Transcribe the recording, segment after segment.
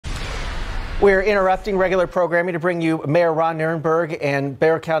We're interrupting regular programming to bring you Mayor Ron Nirenberg and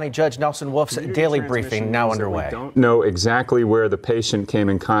Bexar County Judge Nelson Wolff's daily briefing now underway. We don't know exactly where the patient came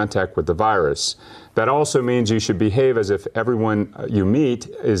in contact with the virus. That also means you should behave as if everyone you meet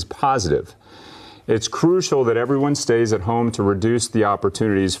is positive. It's crucial that everyone stays at home to reduce the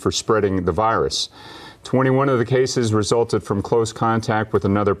opportunities for spreading the virus. 21 of the cases resulted from close contact with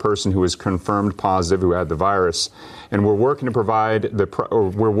another person who was confirmed positive who had the virus. And we're working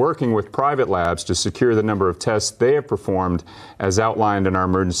with private labs to secure the number of tests they have performed as outlined in our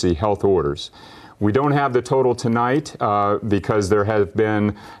emergency health orders. We don't have the total tonight because there has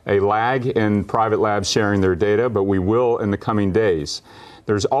been a lag in private labs sharing their data, but we will in the coming days.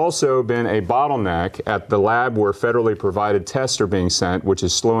 There's also been a bottleneck at the lab where federally provided tests are being sent, which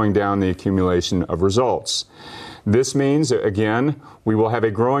is slowing down the accumulation of results. This means, again, we will have a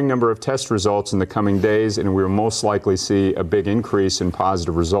growing number of test results in the coming days, and we will most likely see a big increase in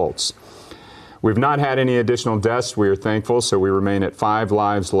positive results. We've not had any additional deaths, we are thankful, so we remain at 5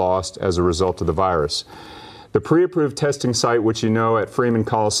 lives lost as a result of the virus. The pre-approved testing site, which you know at Freeman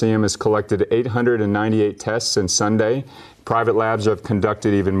Coliseum, has collected 898 tests since Sunday. Private labs have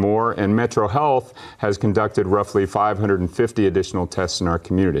conducted even more, and Metro Health has conducted roughly 550 additional tests in our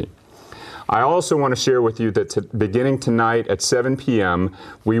community. I also want to share with you that beginning tonight at 7 p.m.,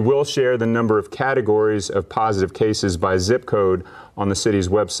 we will share the number of categories of positive cases by zip code on the city's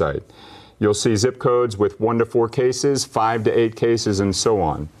website. You'll see zip codes with 1 to 4 cases, 5 to 8 cases, and so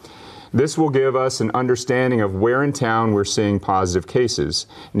on. This will give us an understanding of where in town we're seeing positive cases,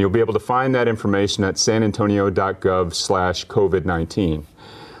 and you'll be able to find that information at sanantonio.gov/COVID-19.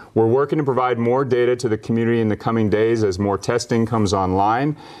 We're working to provide more data to the community in the coming days as more testing comes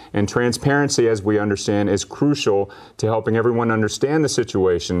online, and transparency, as we understand, is crucial to helping everyone understand the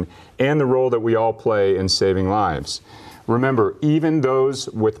situation and the role that we all play in saving lives. Remember, even those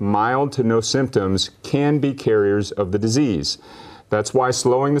with mild to no symptoms can be carriers of the disease. That's why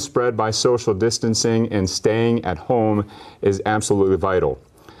slowing the spread by social distancing and staying at home is absolutely vital.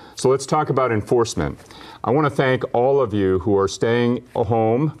 So let's talk about enforcement. I want to thank all of you who are staying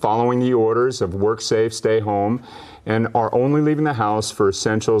home, following the orders of work safe, stay home, and are only leaving the house for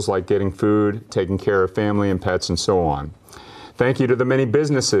essentials like getting food, taking care of family and pets, and so on. Thank you to the many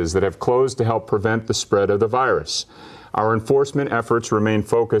businesses that have closed to help prevent the spread of the virus. Our enforcement efforts remain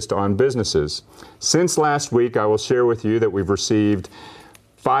focused on businesses. Since last week, I will share with you that we've received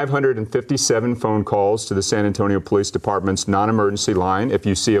 557 phone calls to the San Antonio Police Department's non-emergency line. If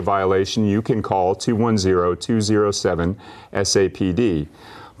you see a violation, you can call 210-207-SAPD.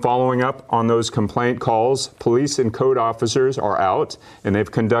 Following up on those complaint calls, police and code officers are out, and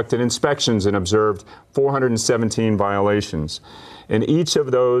they've conducted inspections and observed 417 violations. In each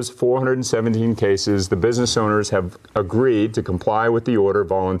of those 417 cases, the business owners have agreed to comply with the order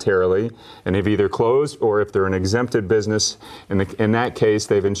voluntarily and have either closed, or if they're an exempted business, in that case,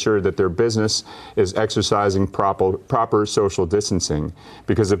 they've ensured that their business is exercising proper social distancing.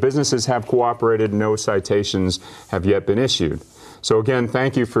 Because the businesses have cooperated, no citations have yet been issued. So again,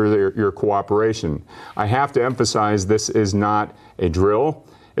 thank you for your cooperation. I have to emphasize this is not a drill,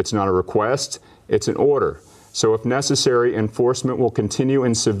 it's not a request, it's an order. So if necessary, enforcement will continue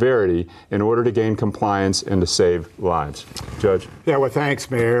in severity in order to gain compliance and to save lives. Judge? Yeah, well, thanks,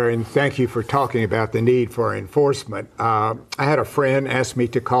 Mayor, and thank you for talking about the need for enforcement. I had a friend ask me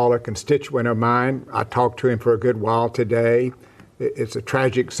to call a constituent of mine. I talked to him for a good while today. It's a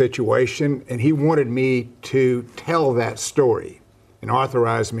tragic situation, and he wanted me to tell that story and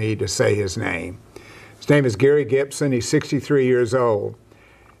authorized me to say his name. His name is Gary Gibson. He's 63 years old.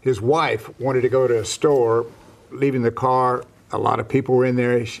 His wife wanted to go to a store, leaving the car. A lot of people were in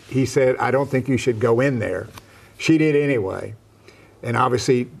there. He said, "I don't think you should go in there." She did anyway, and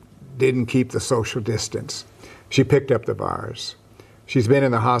obviously didn't keep the social distance. She picked up the virus. She's been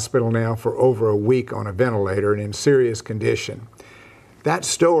in the hospital now for over a week on a ventilator and in serious condition. That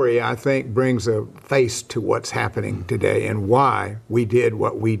story, I think, brings a face to what's happening today and why we did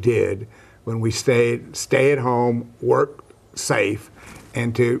what we did when we stay at home, work safe,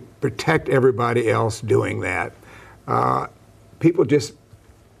 and to protect everybody else doing that. People just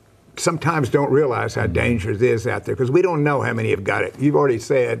sometimes don't realize how dangerous it is out there because we don't know how many have got it. You've already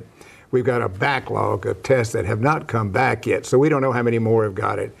said we've got a backlog of tests that have not come back yet, so we don't know how many more have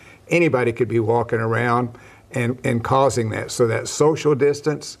got it. Anybody could be walking around and causing that. So that social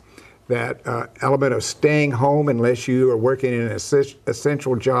distance, that element of staying home unless you are working in an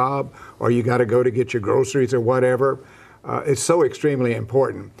essential job or you got to go to get your groceries or whatever, is so extremely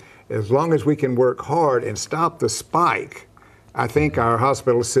important. As long as we can work hard and stop the spike, I think our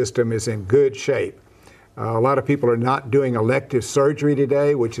hospital system is in good shape. A lot of people are not doing elective surgery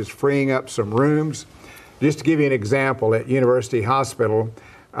today, which is freeing up some rooms. Just to give you an example, at University Hospital,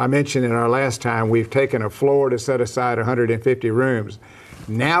 I mentioned in our last time, we've taken a floor to set aside 150 rooms.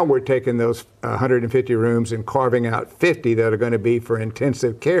 Now we're taking those 150 rooms and carving out 50 that are going to be for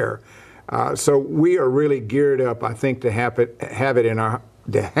intensive care. So we are really geared up, I think, to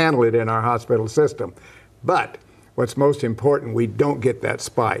handle it in our hospital system. But what's most important, we don't get that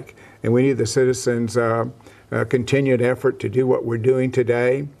spike. And we need the citizens' continued effort to do what we're doing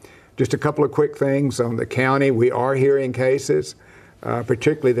today. Just a couple of quick things on the county. We are hearing cases,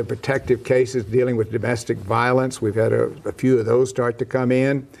 particularly the protective cases dealing with domestic violence. We've had a few of those start to come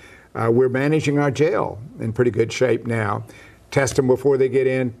in. We're managing our jail in pretty good shape now. Test them before they get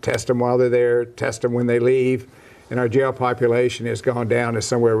in, test them while they're there, test them when they leave. And our jail population has gone down to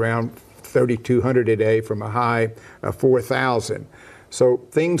somewhere around 3,200 a day from a high of 4,000. So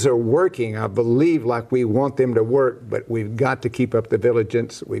things are working, I believe, like we want them to work, but we've got to keep up the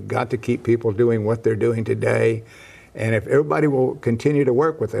diligence. We've got to keep people doing what they're doing today. And if everybody will continue to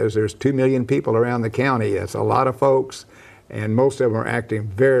work with us, there's 2 million people around the county. It's a lot of folks, and most of them are acting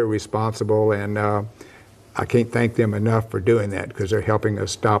very responsible. And I can't thank them enough for doing that, because they're helping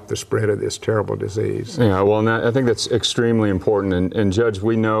us stop the spread of this terrible disease. Yeah, well, and I think that's extremely important. And Judge,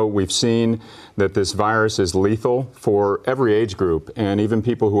 we've seen that this virus is lethal for every age group and even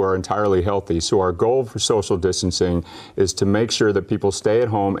people who are entirely healthy. So our goal for social distancing is to make sure that people stay at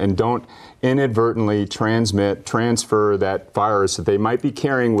home and don't inadvertently transfer that virus that they might be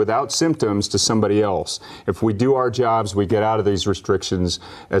carrying without symptoms to somebody else. If we do our jobs, we get out of these restrictions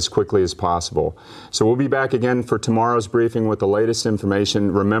as quickly as possible. So we'll be back again for tomorrow's briefing with the latest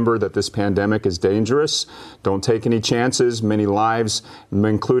information. Remember that this pandemic is dangerous. Don't take any chances. Many lives,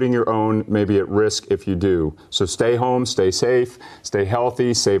 including your own, may be at risk if you do. So stay home, stay safe, stay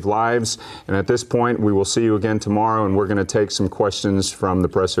healthy, save lives. And at this point, we will see you again tomorrow, and we're going to take some questions from the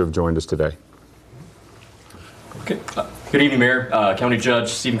press who have joined us today. Okay. Good evening, Mayor. County Judge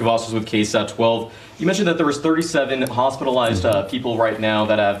Stephen Cavazos with KSAT 12. You mentioned that there was 37 hospitalized people right now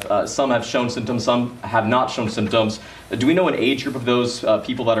that have, some have shown symptoms, some have not shown symptoms. Do we know an age group of those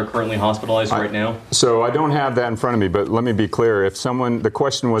people that are currently hospitalized right now? So I don't have that in front of me, but let me be clear. If someone, the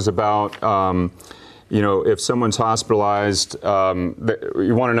question was about, if someone's hospitalized, you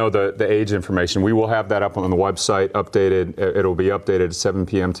want to know the age information. We will have that up on the website, updated. It'll be updated at 7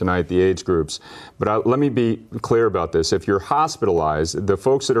 p.m. tonight, the age groups. But let me be clear about this. If you're hospitalized, the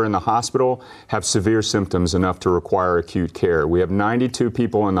folks that are in the hospital have severe symptoms enough to require acute care. We have 92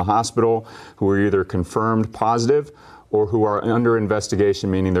 people in the hospital who are either confirmed positive or who are under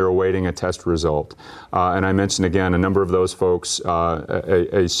investigation, meaning they're awaiting a test result. And I mentioned again, a number of those folks,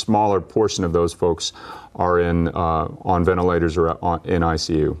 a smaller portion of those folks are on ventilators or in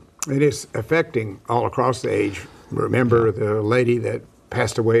ICU. It is affecting all across the age. Remember the lady that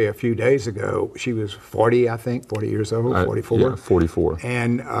passed away a few days ago, she was 40, I think, 40 years old, 44? Yeah, 44.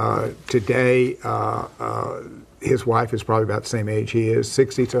 And today, his wife is probably about the same age he is,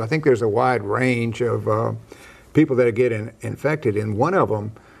 60. So I think there's a wide range of people that are getting infected. And one of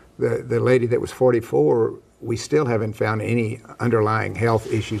them, the lady that was 44, we still haven't found any underlying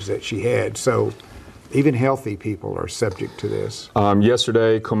health issues that she had. So even healthy people are subject to this.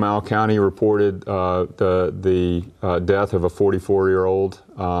 Yesterday, Comal County reported the death of a 44-year-old.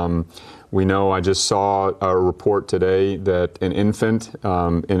 We know, I just saw a report today that an infant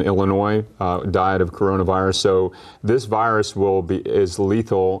in Illinois died of coronavirus. So this virus is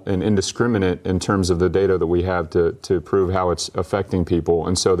lethal and indiscriminate in terms of the data that we have to prove how it's affecting people.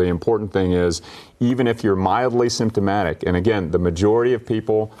 And so the important thing is, even if you're mildly symptomatic, and again, the majority of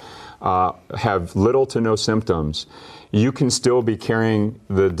people have little to no symptoms, you can still be carrying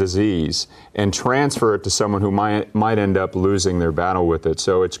the disease and transfer it to someone who might end up losing their battle with it.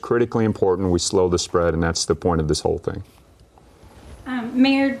 So it's critically important we slow the spread, and that's the point of this whole thing.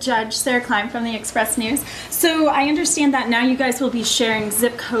 Mayor, Judge, Sarah Klein from the Express News. So I understand that now you guys will be sharing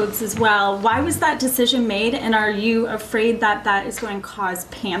zip codes as well. Why was that decision made, and are you afraid that that is going to cause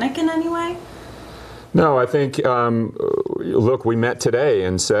panic in any way? No, I think, look, we met today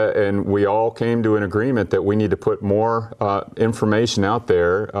and we all came to an agreement that we need to put more information out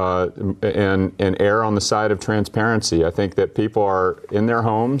there and err on the side of transparency. I think that people are in their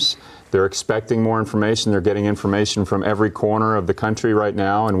homes. They're expecting more information. They're getting information from every corner of the country right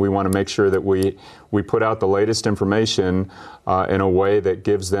now, and we want to make sure that we put out the latest information in a way that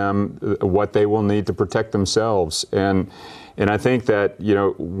gives them what they will need to protect themselves. And I think that,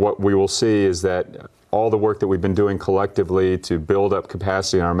 what we will see is that all the work that we've been doing collectively to build up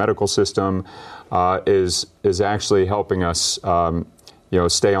capacity in our medical system is actually helping us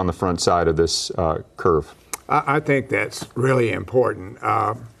stay on the front side of this curve. I think that's really important.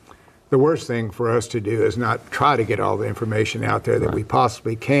 The worst thing for us to do is not try to get all the information out there that we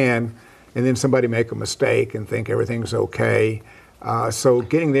possibly can, and then somebody make a mistake and think everything's okay. So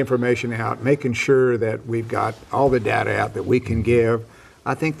getting the information out, making sure that we've got all the data out that we can give,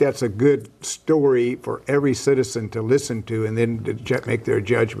 I think that's a good story for every citizen to listen to and then to make their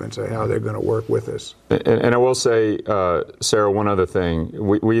judgments of how they're going to work with us. And I will say, Sarah, one other thing.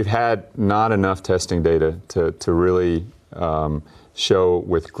 We've had not enough testing data to really show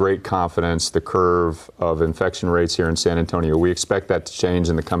with great confidence the curve of infection rates here in San Antonio. We expect that to change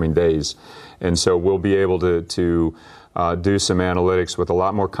in the coming days. And so we'll be able to do some analytics with a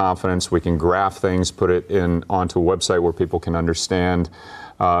lot more confidence. We can graph things, put it onto a website where people can understand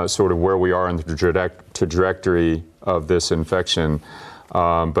sort of where we are in the trajectory of this infection.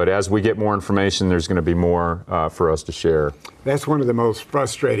 But as we get more information, there's going to be more for us to share. That's one of the most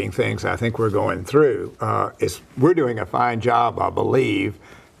frustrating things I think we're going through. We're doing a fine job, I believe,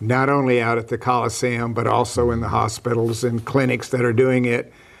 not only out at the Coliseum, but also in the hospitals and clinics that are doing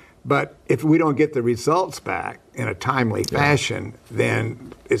it. But if we don't get the results back in a timely fashion,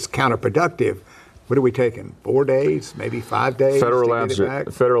 then it's counterproductive. What are we taking? 4 days, maybe 5 days? Federal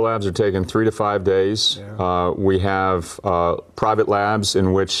labs are taking 3 to 5 days. Yeah. We have private labs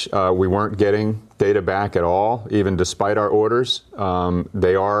in which we weren't getting data back at all, even despite our orders. We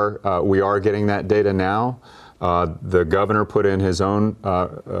are getting that data now. The governor put in his own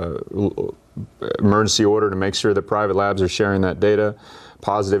emergency order to make sure that private labs are sharing that data,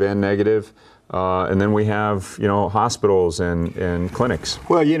 positive and negative. And then we have, hospitals and clinics.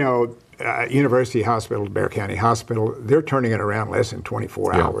 Well, University Hospital, Bexar County Hospital, they're turning it around less than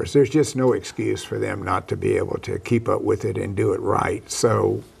 24 hours. There's just no excuse for them not to be able to keep up with it and do it right.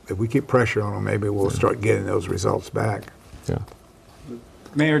 So if we keep pressure on them, maybe we'll start getting those results back. Yeah.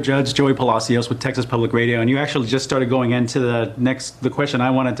 Mayor, Judge Joey Palacios with Texas Public Radio, and you actually just started going into the question I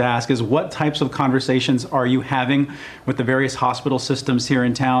wanted to ask is what types of conversations are you having with the various hospital systems here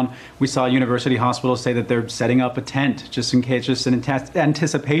in town? We saw University Hospital say that they're setting up a tent just in case, just in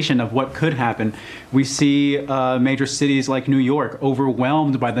anticipation of what could happen. We see major cities like New York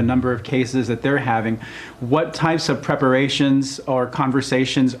overwhelmed by the number of cases that they're having. What types of preparations or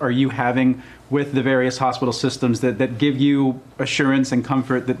conversations are you having with the various hospital systems that give you assurance and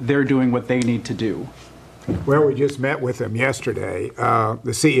comfort that they're doing what they need to do? Well, we just met with them yesterday,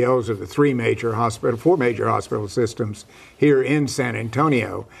 the CEOs of the four major hospital systems here in San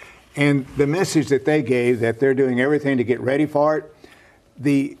Antonio. And the message that they gave, that they're doing everything to get ready for it,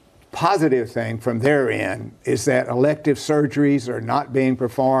 the positive thing from their end is that elective surgeries are not being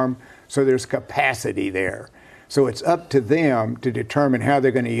performed, so there's capacity there. So it's up to them to determine how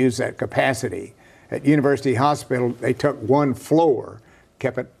they're going to use that capacity. At University Hospital, they took one floor,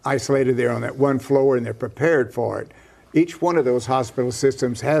 kept it isolated there on that one floor, and they're prepared for it. Each one of those hospital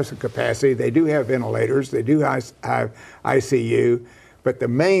systems has a capacity. They do have ventilators. They do have ICU. But the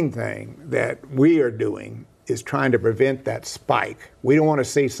main thing that we are doing is trying to prevent that spike. We don't want to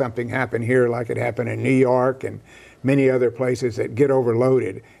see something happen here like it happened in New York and many other places that get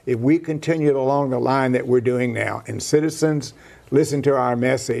overloaded. If we continue along the line that we're doing now, and citizens listen to our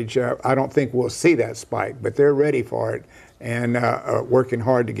message, I don't think we'll see that spike, but they're ready for it and working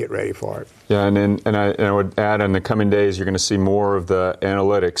hard to get ready for it. Yeah, and I would add, in the coming days, you're going to see more of the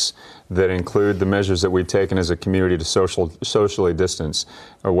analytics that include the measures that we've taken as a community to socially distance.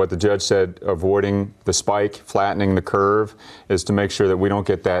 What the judge said, avoiding the spike, flattening the curve, is to make sure that we don't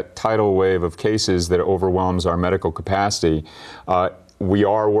get that tidal wave of cases that overwhelms our medical capacity. We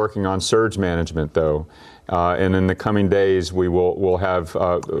are working on surge management, though. And in the coming days, we'll have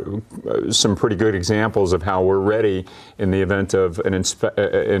some pretty good examples of how we're ready in the event of an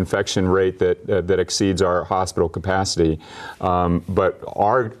infection rate that exceeds our hospital capacity. But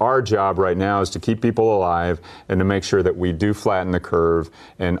our job right now is to keep people alive and to make sure that we do flatten the curve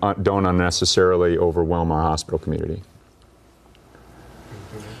and don't unnecessarily overwhelm our hospital community.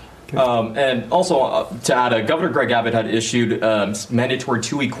 And also, to add, Governor Greg Abbott had issued mandatory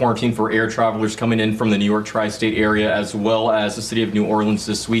 2-week quarantine for air travelers coming in from the New York tri-state area, as well as the city of New Orleans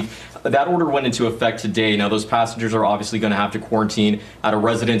this week. That order went into effect today. Now, those passengers are obviously going to have to quarantine at a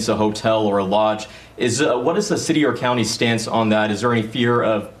residence, a hotel, or a lodge. What is the city or county stance on that? Is there any fear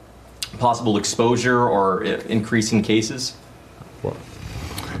of possible exposure or increasing cases?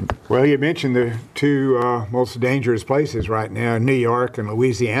 Well, you mentioned the two most dangerous places right now, New York and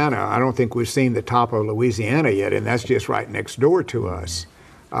Louisiana. I don't think we've seen the top of Louisiana yet, and that's just right next door to us.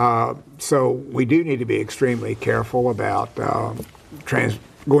 So we do need to be extremely careful about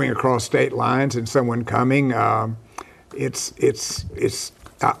going across state lines and someone coming. it's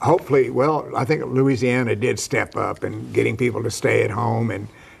hopefully, well, I think Louisiana did step up in getting people to stay at home,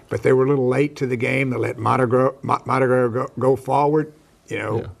 but they were a little late to the game to let Mardi Gras go forward.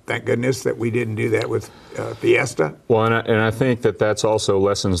 Thank goodness that we didn't do that with Fiesta. Well, and I think that's also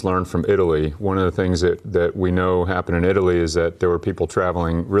lessons learned from Italy. One of the things that we know happened in Italy is that there were people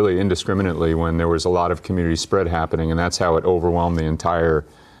traveling really indiscriminately when there was a lot of community spread happening, and that's how it overwhelmed the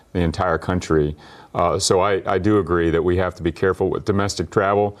entire country. So I do agree that we have to be careful with domestic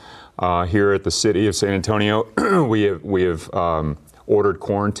travel. Here at the city of San Antonio, we have ordered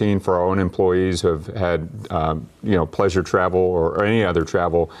quarantine for our own employees who have had pleasure travel or any other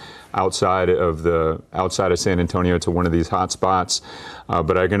travel outside of San Antonio to one of these hot spots.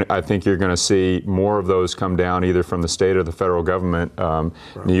 But I think you're going to see more of those come down either from the state or the federal government.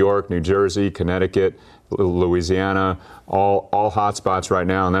 New York, New Jersey, Connecticut, Louisiana, all hot spots right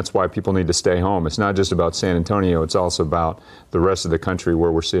now, and that's why people need to stay home. It's not just about San Antonio, it's also about the rest of the country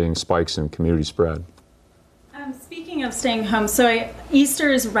where we're seeing spikes in community spread. Speaking of staying home, so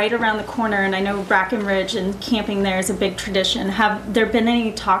Easter is right around the corner, and I know Brackenridge and camping there is a big tradition. Have there been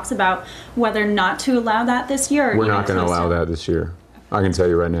any talks about whether not to allow that this year? We're not going to allow that this year. I can tell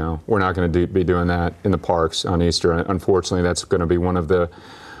you right now, we're not going to be doing that in the parks on Easter. Unfortunately, that's going to be one of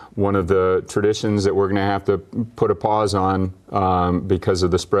the traditions that we're going to have to put a pause on because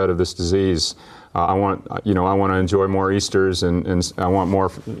of the spread of this disease. I want to enjoy more Easters, and I want more.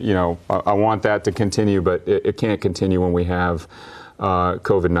 I want that to continue, but it can't continue when we have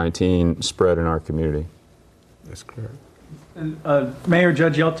COVID-19 spread in our community. That's correct. And, Mayor,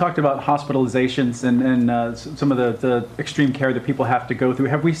 Judge, y'all talked about hospitalizations and some of the extreme care that people have to go through.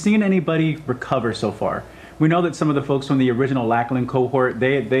 Have we seen anybody recover so far? We know that some of the folks from the original Lackland cohort,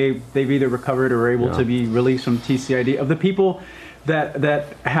 they've either recovered or are able to be released from TCID. Of the people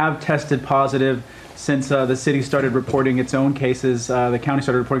that have tested positive since the city started reporting its own cases, the county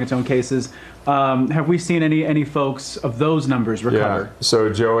started reporting its own cases, have we seen any folks of those numbers recover? Yeah.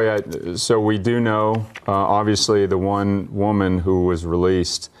 So Joey, so we do know, obviously, the one woman who was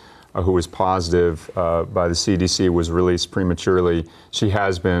released, who was positive by the CDC, was released prematurely. She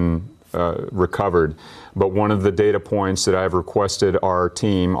has been recovered. But one of the data points that I've requested our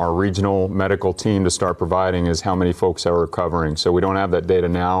regional medical team to start providing is how many folks are recovering. So we don't have that data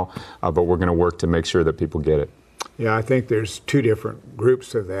now, but we're going to work to make sure that people get it. Yeah, I think there's two different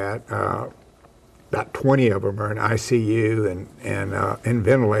groups of that. About 20 of them are in ICU and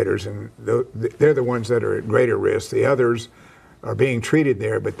ventilators, and they're the ones that are at greater risk. The others are being treated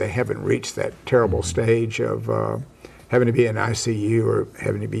there, but they haven't reached that terrible stage of having to be in ICU or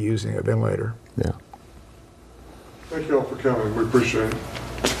having to be using a ventilator. Yeah. Thank you all for coming. We appreciate it.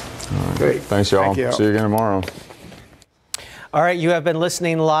 Great. Thanks, y'all. Thank you. See you again tomorrow. All right, you have been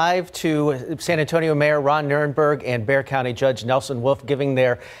listening live to San Antonio Mayor Ron Nirenberg and Bexar County Judge Nelson Wolff giving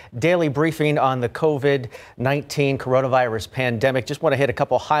their daily briefing on the COVID-19 coronavirus pandemic. Just want to hit a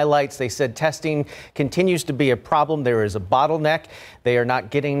couple highlights. They said testing continues to be a problem. There is a bottleneck. They are not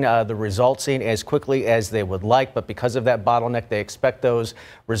getting the results in as quickly as they would like, but because of that bottleneck, they expect those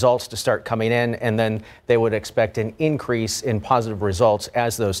results to start coming in, and then they would expect an increase in positive results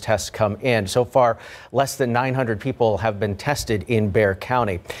as those tests come in. So far, less than 900 people have been tested in Bexar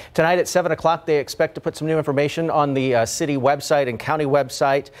County. Tonight at 7 o'clock, they expect to put some new information on the city website and county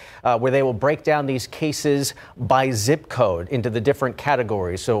website where they will break down these cases by zip code into the different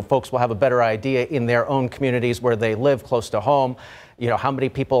categories. So folks will have a better idea in their own communities where they live close to home. How many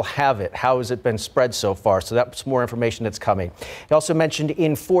people have it? How has it been spread so far? So that's more information that's coming. He also mentioned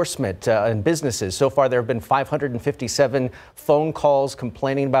enforcement in businesses. So far, there have been 557 phone calls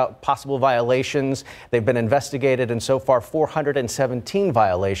complaining about possible violations. They've been investigated, and so far 417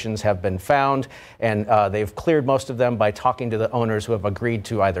 violations have been found, and they've cleared most of them by talking to the owners who have agreed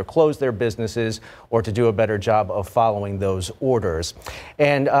to either close their businesses or to do a better job of following those orders.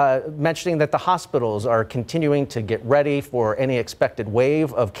 And mentioning that the hospitals are continuing to get ready for any expected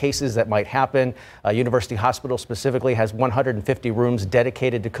wave of cases that might happen. University Hospital specifically has 150 rooms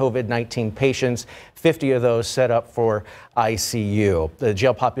dedicated to COVID-19 patients, 50 of those set up for ICU. The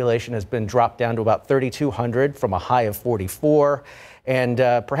jail population has been dropped down to about 3,200 from a high of 44. And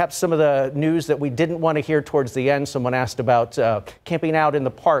perhaps some of the news that we didn't want to hear towards the end, someone asked about camping out in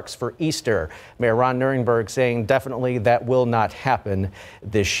the parks for Easter. Mayor Ron Nirenberg saying definitely that will not happen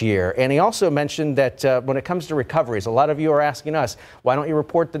this year. And he also mentioned that when it comes to recoveries, a lot of you are asking us, why don't you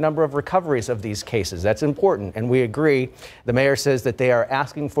report the number of recoveries of these cases? That's important, and we agree. The mayor says that they are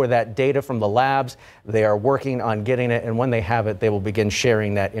asking for that data from the labs. They are working on getting it, and when they have it, they will begin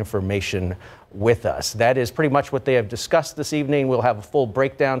sharing that information with us. That is pretty much what they have discussed this evening. We'll have a full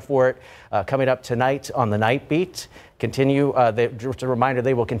breakdown for it coming up tonight on the Night Beat. Just a reminder,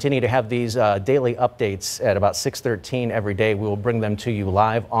 they will continue to have these daily updates at about 6:13 every day. We will bring them to you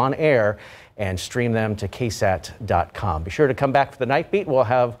live on air and stream them to ksat.com. Be sure to come back for the Night Beat. We'll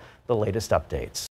have the latest updates.